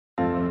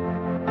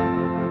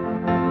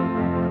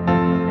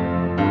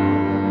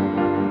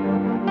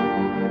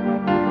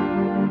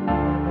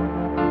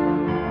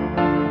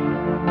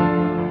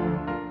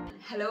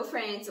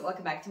friends,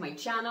 welcome back to my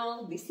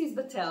channel. This is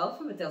Batel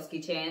from Batel's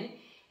Kitchen,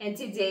 and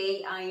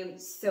today I am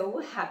so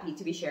happy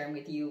to be sharing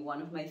with you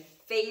one of my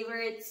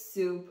favorite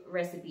soup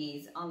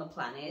recipes on the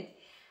planet.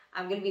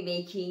 I'm going to be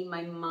making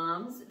my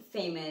mom's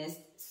famous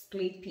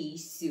split pea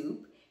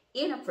soup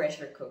in a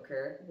pressure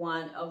cooker,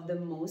 one of the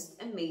most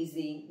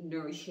amazing,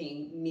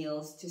 nourishing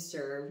meals to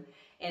serve.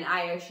 And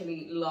I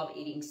actually love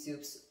eating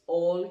soups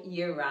all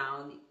year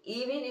round.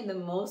 Even in the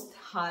most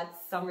hot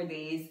summer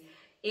days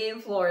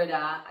in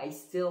Florida, I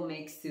still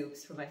make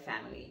soups for my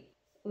family.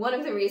 One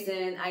of the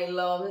reasons I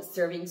love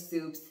serving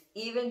soups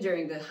even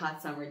during the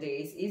hot summer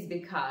days is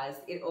because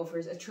it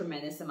offers a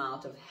tremendous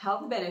amount of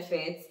health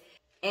benefits,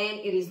 and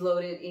it is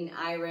loaded in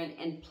iron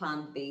and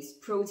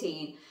plant-based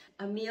protein.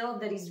 A meal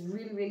that is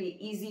really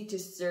easy to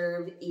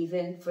serve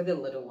even for the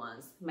little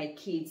ones. My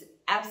kids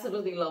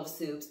absolutely love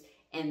soups,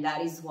 and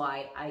that is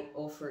why I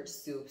offer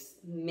soups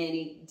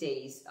many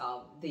days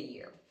of the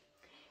year.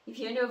 If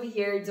you're new over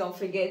here, don't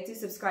forget to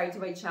subscribe to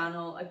my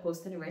channel. I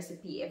post a new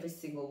recipe every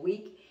single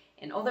week,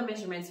 and all the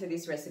measurements for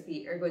this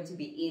recipe are going to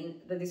be in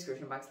the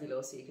description box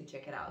below so you can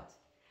check it out.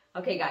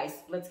 Okay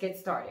guys, let's get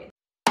started.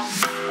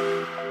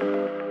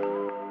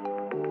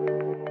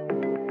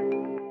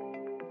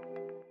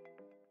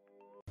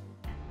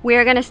 We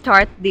are gonna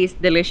start this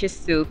delicious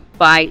soup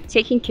by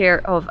taking care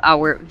of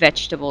our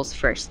vegetables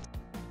first.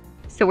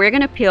 So we're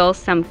gonna peel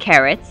some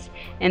carrots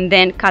and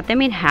then cut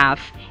them in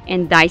half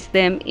and dice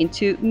them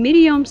into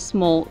medium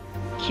small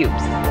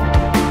cubes.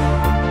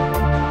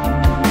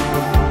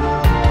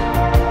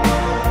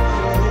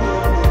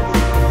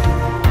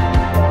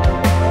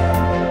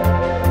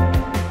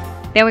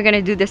 Then we're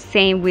gonna do the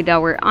same with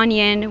our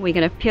onion. We're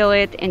gonna peel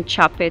it and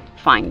chop it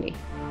finely.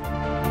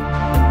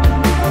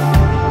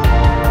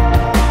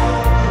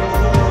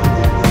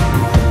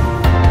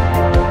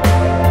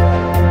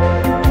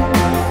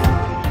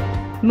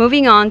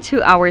 Moving on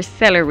to our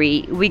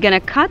celery, we're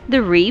gonna cut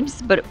the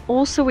ribs, but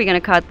also we're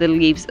gonna cut the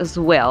leaves as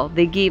well.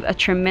 They give a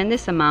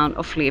tremendous amount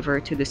of flavor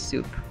to the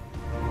soup.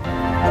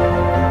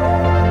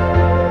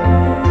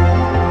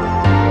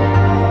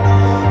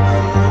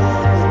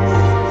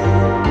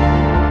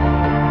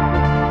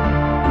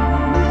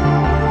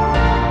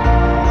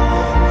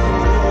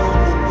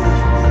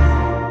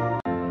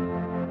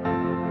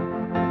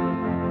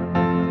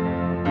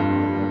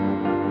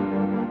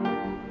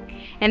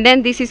 And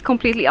then this is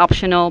completely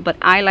optional, but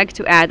I like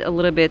to add a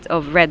little bit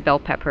of red bell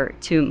pepper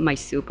to my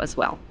soup as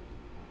well.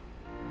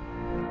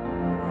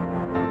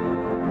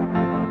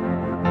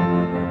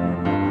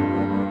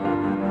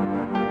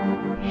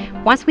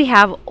 Once we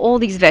have all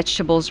these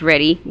vegetables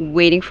ready,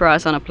 waiting for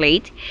us on a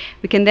plate,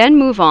 we can then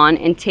move on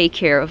and take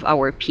care of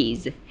our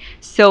peas.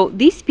 So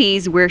these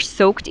peas were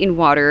soaked in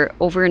water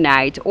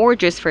overnight or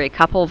just for a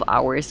couple of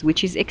hours,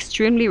 which is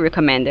extremely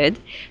recommended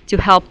to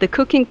help the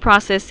cooking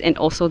process and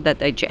also the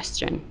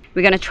digestion.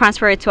 We're going to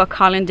transfer it to a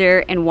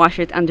colander and wash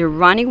it under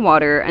running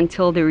water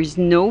until there is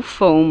no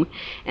foam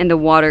and the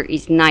water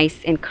is nice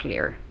and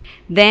clear.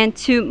 Then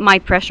to my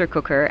pressure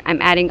cooker,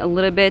 I'm adding a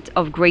little bit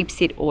of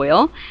grapeseed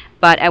oil,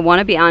 but I want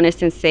to be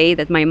honest and say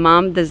that my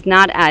mom does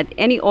not add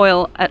any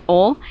oil at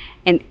all,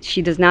 and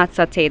she does not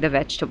saute the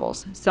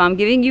vegetables. So I'm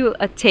giving you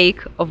a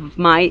take of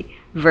my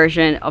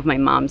version of my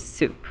mom's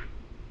soup.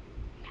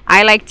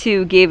 I like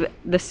to give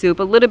the soup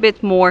a little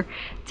bit more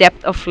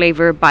depth of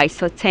flavor by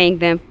sauteing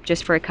them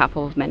just for a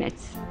couple of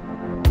minutes.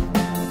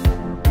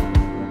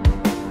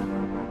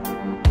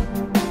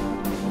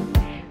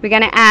 We're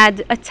gonna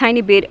add a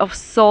tiny bit of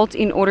salt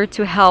in order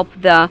to help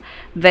the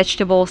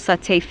vegetables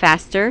saute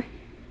faster.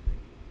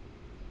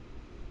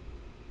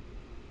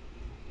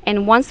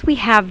 And once we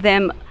have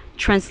them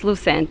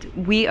translucent,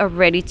 we are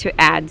ready to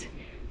add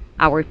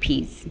our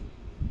peas.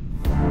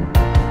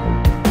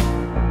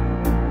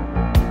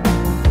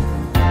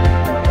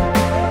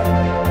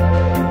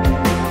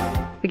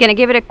 We're gonna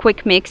give it a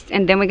quick mix,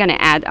 and then we're gonna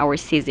add our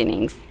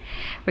seasonings.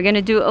 We're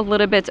gonna do a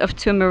little bit of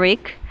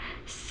turmeric,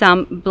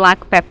 some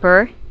black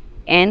pepper,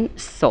 and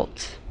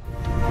salt.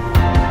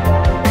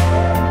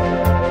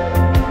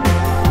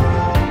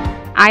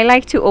 I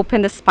like to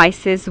open the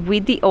spices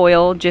with the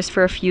oil just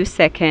for a few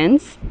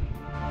seconds.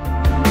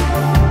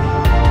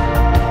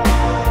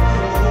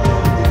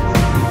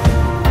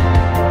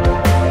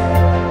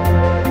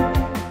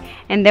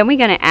 And then we're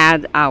gonna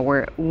add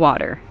our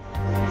water.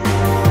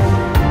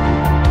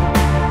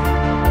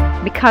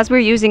 Because we're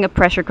using a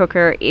pressure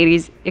cooker, it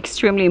is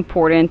extremely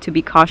important to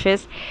be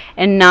cautious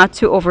and not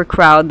to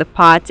overcrowd the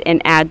pot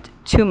and add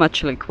too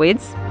much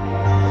liquids.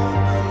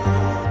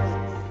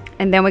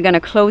 And then we're gonna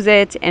close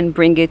it and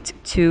bring it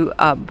to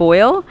a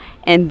boil,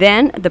 and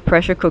then the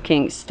pressure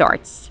cooking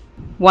starts.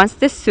 Once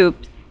the soup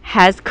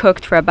has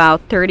cooked for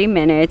about 30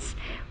 minutes,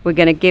 we're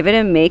gonna give it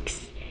a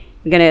mix.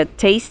 We're gonna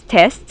taste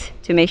test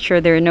to make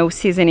sure there are no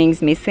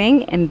seasonings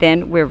missing, and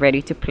then we're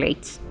ready to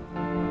plate.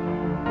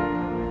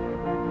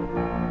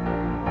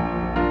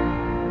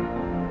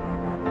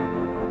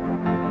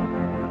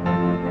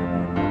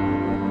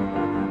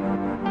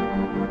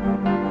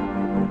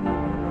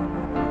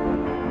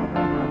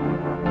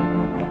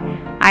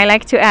 I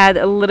like to add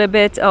a little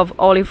bit of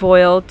olive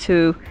oil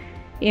to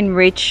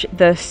enrich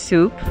the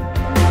soup.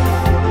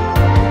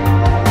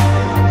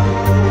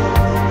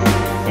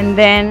 And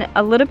then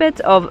a little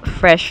bit of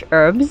fresh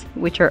herbs,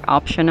 which are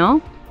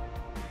optional.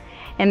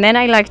 And then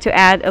I like to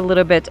add a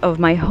little bit of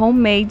my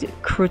homemade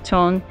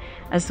crouton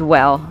as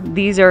well.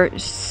 These are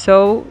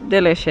so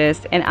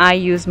delicious, and I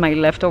use my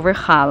leftover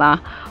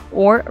challah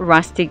or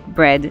rustic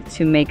bread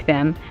to make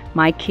them.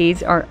 My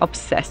kids are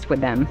obsessed with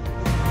them.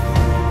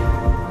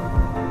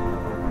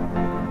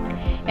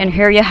 And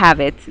here you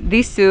have it.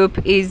 This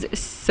soup is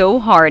so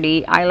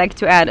hearty. I like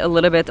to add a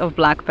little bit of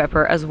black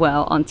pepper as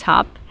well on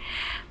top.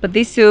 But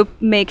this soup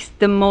makes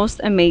the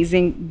most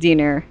amazing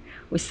dinner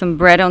with some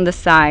bread on the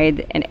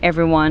side, and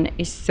everyone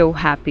is so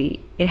happy.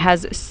 It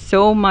has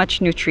so much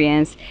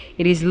nutrients.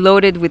 It is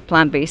loaded with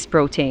plant-based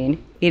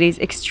protein. It is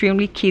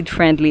extremely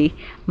kid-friendly.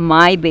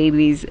 My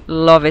babies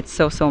love it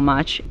so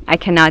much. I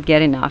cannot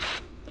get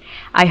enough.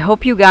 I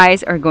hope you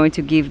guys are going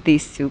to give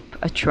this soup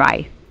a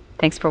try.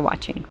 Thanks for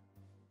watching.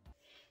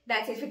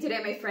 That's it for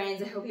today, my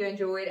friends. I hope you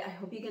enjoyed. I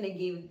hope you're gonna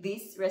give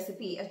this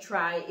recipe a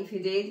try. If you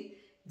did,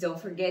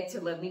 don't forget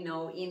to let me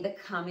know in the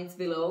comments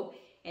below.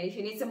 And if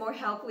you need some more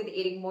help with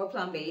eating more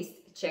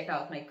plant-based, check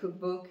out my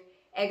cookbook,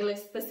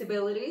 Eggless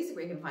Possibilities,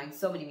 where you can find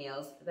so many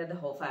meals that the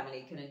whole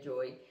family can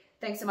enjoy.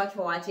 Thanks so much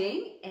for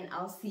watching, and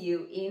I'll see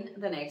you in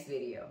the next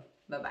video.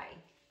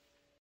 Bye-bye.